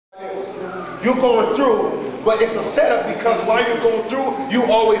always. You're going through, but it's a setup because while you're going through, you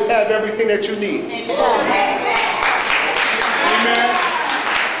always have everything that you need. Amen.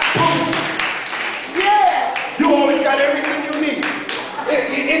 You always got everything you need.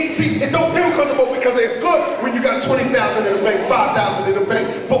 It don't feel comfortable because it's good when you got 20,000 in the bank, 5,000 in the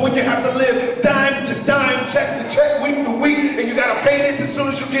bank. But when you have to live dime to dime, check to check, week to week, and you got to pay this as soon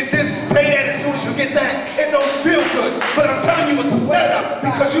as you get this, pay that as soon as you get that, it don't feel good. But I'm telling you, it's a setup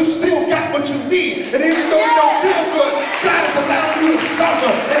because you still got what you need. And even though it don't feel good, God is allowing you to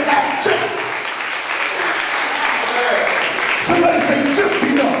suffer and have just. Somebody say, just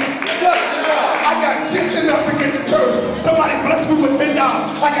enough. I got just enough to get to church. Somebody bless me with $10.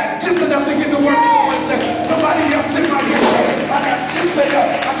 I got just enough to get to work for one day. Somebody else think I get paid. I got just enough.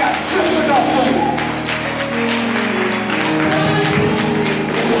 I got just enough for you.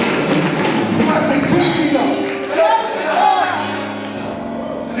 Somebody say just enough.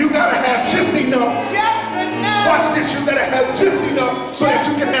 You gotta have just enough. Watch this. You gotta have just enough so that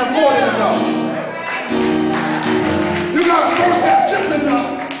you can have more than enough. You gotta first have just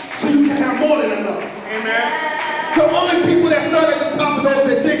enough so you can have more than enough. Amen. The only people that start at the top are those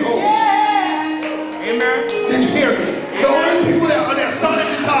that dig holes. Amen. Did you hear me? The only people that start at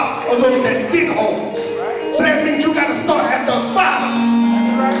the top are those that dig holes. So that means you gotta start at the bottom.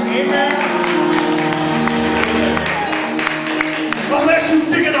 Amen. Unless you're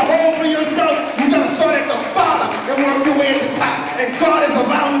digging a hole for yourself, you gotta start at the bottom and work your way at the top. And God is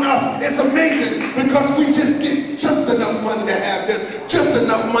allowing us. It's amazing because we just get just enough money to have this, just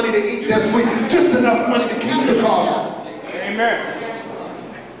enough money to eat this week, just enough money to keep the car. Amen.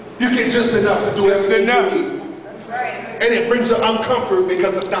 You get just enough to do everything you need. Right. And it brings you uncomfort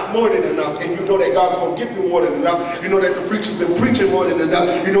because it's not more than enough. And you know that God's going to give you more than enough. You know that the preacher's been preaching more than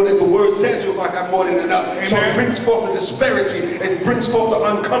enough. You know that the word says you're going to have more than enough. Amen. So it brings forth a disparity. It brings forth the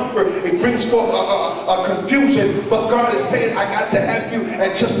uncomfort. It brings forth a confusion. But God is saying, I got to have you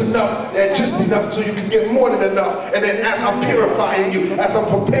at just enough so you can get more than enough. And then as I'm purifying you, as I'm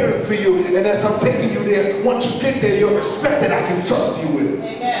preparing for you, and as I'm taking you there, once you get there, you'll expect that I can trust you with it.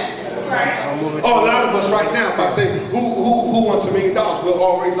 Amen. Right. Oh, a lot of us right now, if I say, who wants $1 million, we'll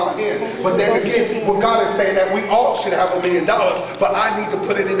all raise our hand. But then again, what God is saying that we all should have $1 million, but I need to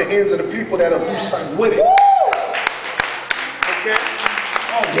put it in the hands of the people that'll do something with it. Okay.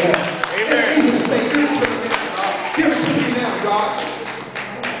 Oh, yeah. Amen. It's easy to say, give it to me now, God.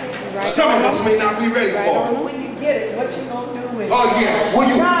 Some of us may not be ready for it. When you get it, what you gonna do with it? Oh yeah, when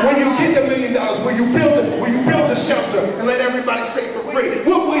you get the $1 million, when you build a shelter and let everybody stay for free,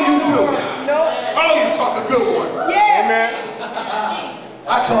 what will you do? No. Oh, you talk a good one. Yeah. Amen.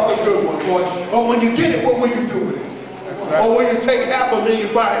 I talk a good one, boy. But when you get it, what will you do with it? Or will you take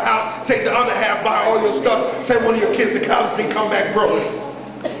 $500,000, buy a house, take the other half, buy all your stuff, send one of your kids to college, then come back broke?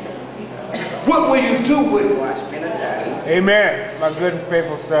 What will you do with it? Amen. My good and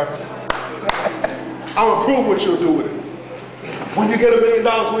faithful servant. I'm gonna prove what you'll do with it. When you get $1 million,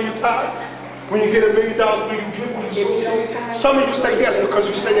 will you tithe? When you get $1 million, will you give? Will you sow? Some of you say yes because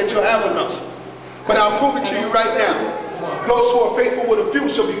you say that you'll have enough. But I'll prove it to you right now. Those who are faithful with a few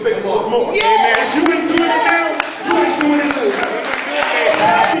shall be faithful with more. Amen. If you ain't doing it now, you ain't doing it later.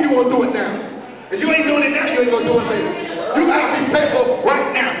 You gonna do it now. If you ain't doing it now, you ain't gonna do it later. You gotta be faithful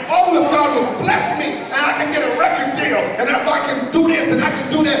right now. Oh, if God will bless me and I can get a record deal, and if I can do this and I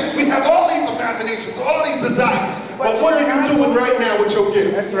can do that, we have all these imaginations, all these desires. But what are you doing right now with your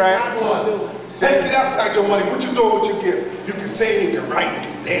gift? That's right. Let's get outside your money. What you doing with your gift? You can sing, you can write, you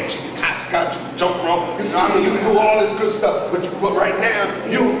can dance, you can hopscotch, you can jump rope. You can do all this good stuff. But right now,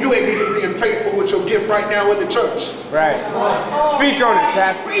 you ain't even being faithful with your gift right now in the church. Right. Speak on it,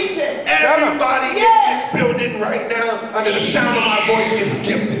 Pastor. Everybody in this building right now, under the sound of my voice, is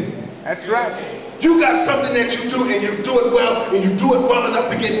gifted. That's right. You got something that you do, and you do it well, and you do it well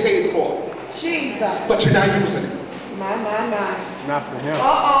enough to get paid for. Jesus. But you're not using it. My. Not for him.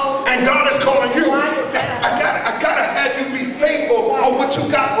 Uh-oh. And God is calling you. I gotta have you be faithful on what you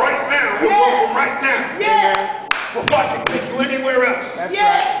got right now. We're working right now. Yes. Before I can take you anywhere else. That's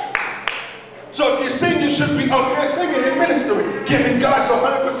Yes. So if you sing, you should be up there singing and ministering, giving God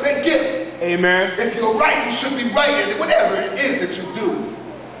the 100% gift. Amen. If you're right, you should be writing whatever it is that you do.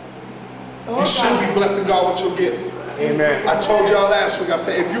 You should be blessing God with your gift. Amen. I told y'all last week, I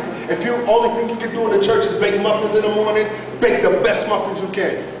said, if you only thing you can do in the church is bake muffins in the morning, bake the best muffins you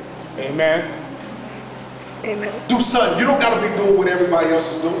can. Amen. Amen. Do something. You don't got to be doing what everybody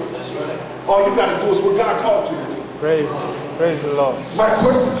else is doing. All you got to do is what God called you to do. Praise the Lord. My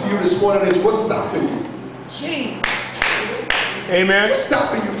question to you this morning is, what's stopping you? Jesus. Amen. What's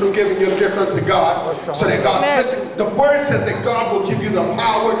stopping you from giving your gift unto God? So that God, listen, the word says that God will give you the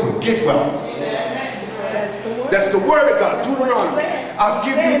power to get wealth. That's the word of God. Deuteronomy. I'll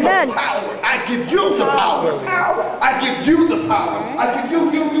give you the power. I give you the power. I give you the power. I give you.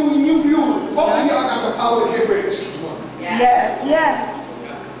 All of y'all got the power to get rich. Yes, yes.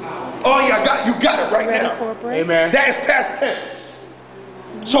 Oh, you got it right now. Amen. That is past tense.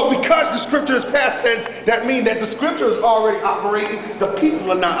 So because the scripture is past tense, that means that the scripture is already operating, the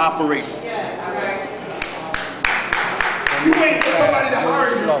people are not operating. You waiting for somebody to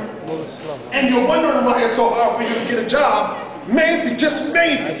hire you, and you're wondering why it's so hard for you to get a job. Maybe, just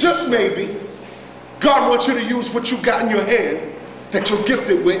maybe, God wants you to use what you got in your hand that you're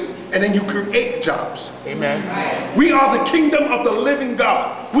gifted with, and then you create jobs. Amen. We are the kingdom of the living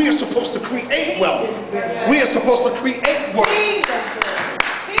God. We are supposed to create wealth. We are supposed to create work.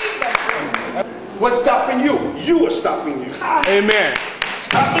 What's stopping you? You are stopping you. Amen.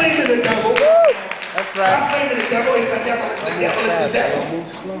 Stop blaming the devil. That's right. Stop blaming the devil. It's the devil. It's the devil. It's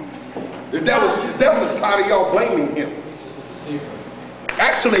the devil. The devil is tired of y'all blaming him.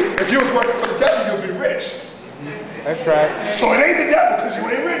 Actually, if you was working for the devil, you'd be rich. That's right. So it ain't the devil because you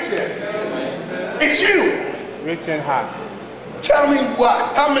ain't rich yet. It's you. Rich and hot. Tell me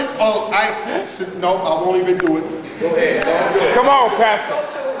why. How many? No, I won't even do it. Go ahead. Don't do it. Come on,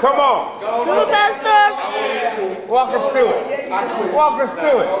 Pastor. Come on. Do it, Pastor. Walk us through it. Walk us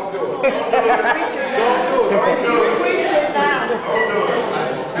through it. Preach it now.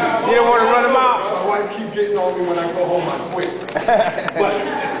 You don't want to run them out? My wife keep getting on me when I go home. I quit. But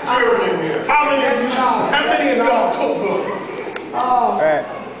how many of y'all cook good? All right.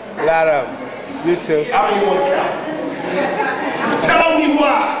 A lot of them. You too. How many want to count? Tell me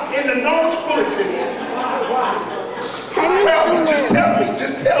why. In the knowledge bulletin.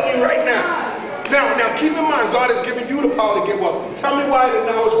 Just tell me right now. Now keep in mind, God has given you the power to get wealth. Tell me why the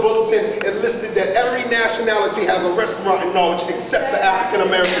knowledge bulletin is listed that every nationality has a restaurant in knowledge except for African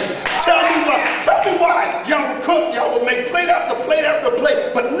Americans. Tell me why. Y'all will cook, y'all will make plate after plate after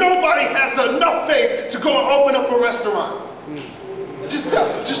plate, but nobody has enough faith to go and open up a restaurant.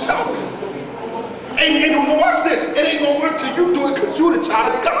 Just tell me. And watch this. It ain't gonna work till you do it because you're the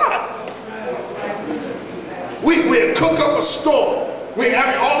child of God. We'll cook up a store.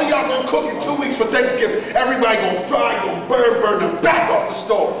 All of y'all gonna cook in 2 weeks for Thanksgiving. Everybody gonna fry, gonna burn the back off the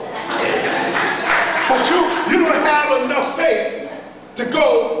stove. But you don't have enough faith to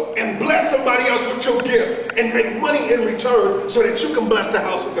go and bless somebody else with your gift and make money in return so that you can bless the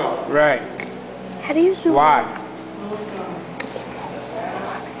house of God. Right. How do you zoom? Why?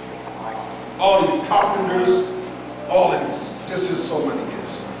 All these carpenters, all of these. This is so many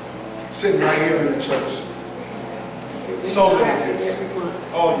gifts. Sitting right here in the church. So many gifts.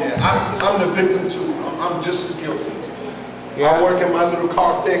 Oh yeah, I'm the victim too. I'm just as guilty. Yeah. I work in my little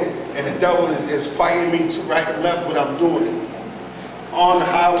car thing, and the devil is fighting me to right and left, but I'm doing it. On the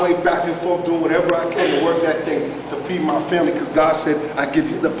highway, back and forth, doing whatever I can to work that thing to feed my family, because God said, I give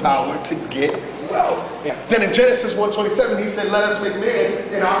you the power to get wealth. Yeah. Then in Genesis 1:27, he said, let us make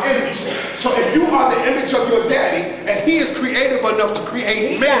man in our image. So if you are the image of your daddy, and he is creative enough to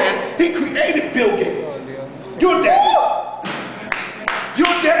create man, he created Bill Gates. Your daddy.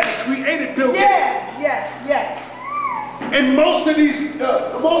 Your daddy created Bill Gates. Yes. And most of these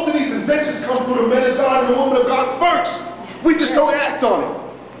inventions come through the men of God and the woman of God first. We just don't act on it.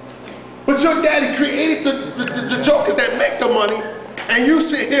 But your daddy created the jokers that make the money, and you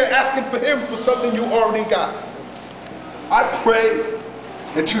sit here asking for him for something you already got. I pray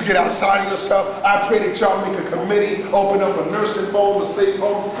that you get outside of yourself. I pray that y'all make a committee, open up a nursing home, a safe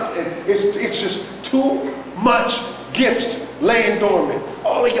home, something. It's just too much gifts laying dormant.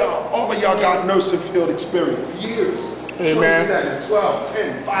 All of y'all got nursing field experience, years. Amen. 27, 12,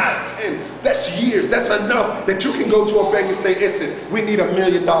 10, 5, 10. That's years. That's enough that you can go to a bank and say, listen, we need $1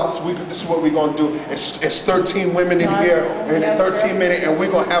 million. This is what we're going to do. It's 13 women in here and 13 men, and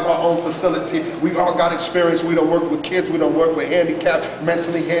we're going to have our own facility. We all got experience. We don't work with kids. We don't work with handicapped,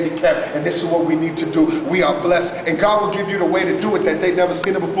 mentally handicapped, and this is what we need to do. We are blessed, and God will give you the way to do it that they've never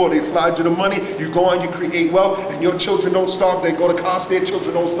seen it before. They slide you the money. You go on, you create wealth, and your children don't starve. They go to college. Their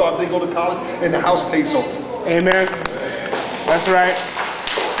children don't starve. They go to college, and the house stays open. Amen. That's right.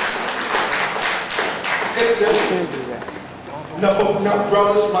 It's simple. Enough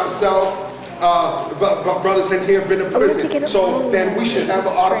brothers, myself, brothers in here have been in prison. So then we should have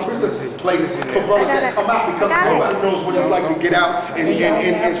an out of prison place for brothers that come out, because nobody knows what it's like to get out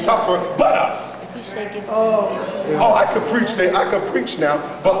and suffer but us. Oh, I could preach now.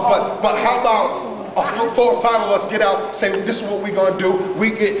 But how about 4 or 5 of us get out, say this is what we're gonna do.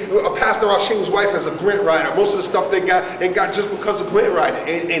 We get Pastor Rasheen's wife as a grant writer. Most of the stuff they got just because of grant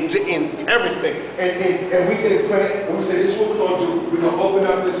writing and everything. And we get a grant and we say this is what we're gonna do. We're gonna open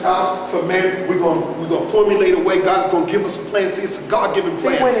up this house for men. We're gonna formulate a way. God is gonna give us a plan. See, it's a God-given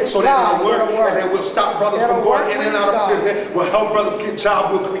plan. So that it'll work, and then we'll stop brothers from going in and out of prison. We'll help brothers get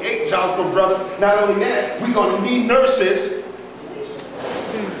jobs. We'll create jobs for brothers. Not only that, we're gonna need nurses.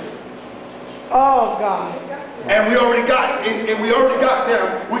 Oh God. And we already got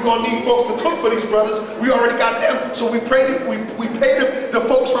them. We're gonna need folks to cook for these brothers. We already got them. So we pay the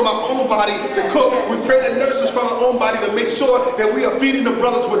folks from our own body to cook. We pay the nurses from our own body to make sure that we are feeding the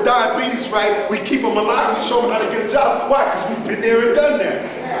brothers with diabetes right. We keep them alive. We show them how to get a job. Why? Because we've been there and done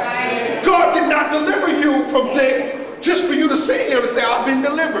that. God did not deliver you from things just for you to sit here and say, I've been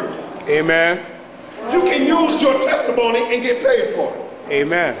delivered. Amen. You can use your testimony and get paid for it.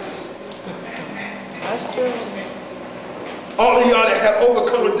 Amen. That's true. All of y'all that have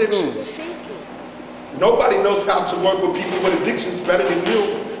overcome addictions. Nobody knows how to work with people with addictions better than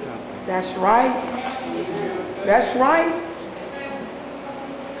you. That's right. That's right.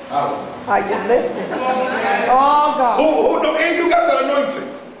 How you listening? Oh God. Who know? And you got the anointing.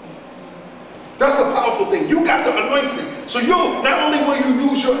 That's the powerful thing. You got the anointing. So you, not only will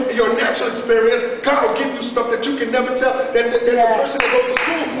you use your natural experience, God will give you stuff that you can never tell, that the person that goes to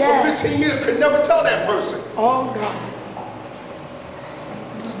school for 15 years could never tell that person. Oh God.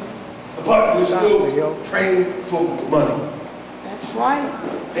 But we're still praying for money. That's right.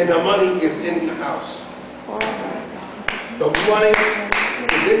 And the money is in the house. Oh God. The money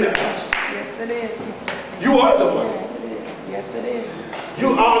is in the house. Yes it is. You are the money. Yes it is. Yes it is. You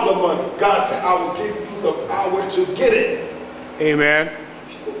are the money. God said, I will give you the power to get it. Amen.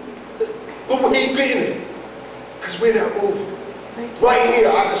 But we ain't getting it. Because we're not moving. Right here,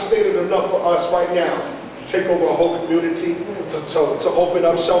 I just stated enough for us right now to take over a whole community, to open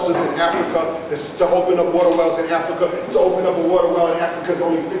up shelters in Africa, to open up water wells in Africa. To open up a water well in Africa is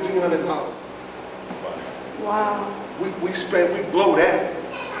only $1,500. Wow. We blow that.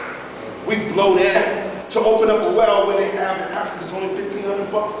 We blow that. To open up a well where they have in Africa is only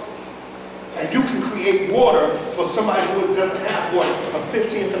 $1,500. And you can create water for somebody who doesn't have water. For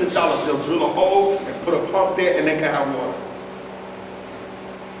 $1,500, they'll drill a hole and put a pump there and they can have water.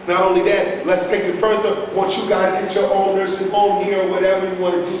 Not only that, let's take it further. Once you guys get your own nursing home here or whatever you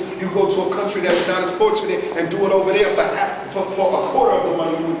want to do, you go to a country that's not as fortunate and do it over there for a quarter of the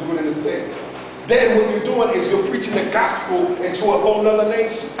money you would do it in the States. Then what you're doing is you're preaching the gospel into a whole nother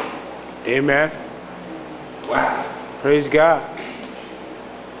nation. Amen. Wow. Praise God.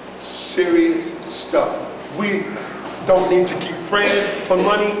 Serious stuff. We don't need to keep praying for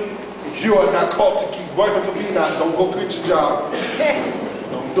money. You are not called to keep working for me. Now, don't go quit your job.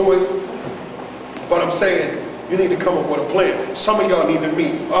 Don't do it. But I'm saying, you need to come up with a plan. Some of y'all need to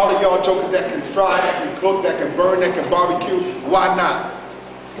meet. All of y'all jokers that can fry, that can cook, that can burn, that can barbecue. Why not?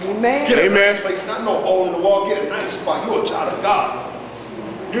 Amen. Get a nice place, not no hole in the wall. Get a nice spot. You're a child of God.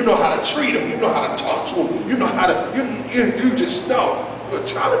 You know how to treat them. You know how to talk to them. You know how to, you just know. You're a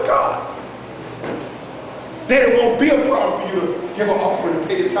child of God. Then it won't be a problem for you to give an offering and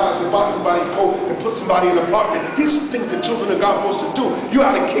pay your tithes and buy somebody a coat and put somebody in an apartment. These are things that children of God are supposed to do. You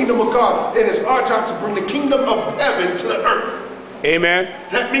are the kingdom of God, and it's our job to bring the kingdom of heaven to the earth. Amen.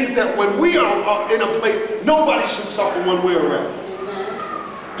 That means that when we are in a place, nobody should suffer one way or another.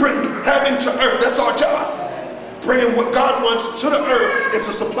 Bring heaven to earth. That's our job. Bringing what God wants to the earth and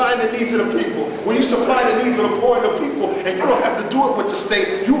to supply the needs of the people. When you supply the needs of the poor and the people, and you don't have to do it with the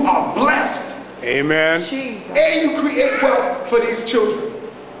state, you are blessed. Amen. Jesus. And you create wealth for these children.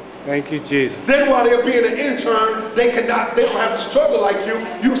 Thank you, Jesus. Then while they're being an intern, they don't have to struggle like you.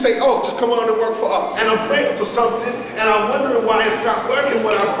 You say, oh, just come on and work for us. And I'm praying for something, and I'm wondering why it's not working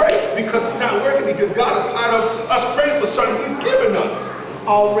when I pray. Because it's not working because God is tired of us praying for something He's given us.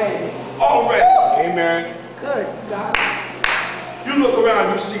 Already. Amen. Good God. You look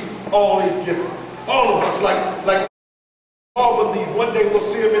around, you see all these gifts. All of us, like all believe one day we'll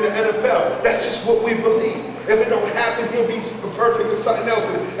see him in the NFL. That's just what we believe. If it don't happen, he'll be perfect in something else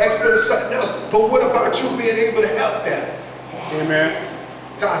and expert in something else. But what about you being able to help that? Amen.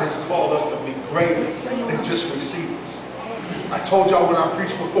 God has called us to be greater than just receivers. I told y'all when I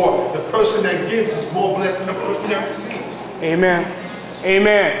preached before, the person that gives is more blessed than the person that receives. Amen.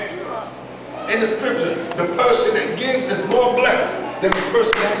 Amen. In the scripture, the person that gives is more blessed than the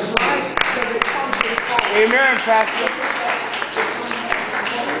person that receives. Amen, Pastor.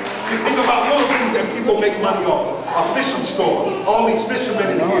 You think about little things that people make money off of. A fishing store. All these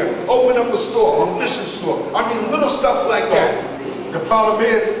fishermen in here. Open up a store, a fishing store. I mean, little stuff like that. The problem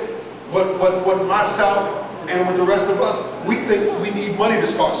is, what myself and with the rest of us, we think we need money to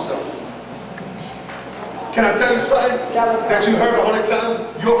start stuff. Can I tell you something that you heard 100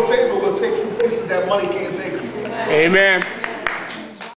 times? Your favor will take you places that money can't take you. Amen.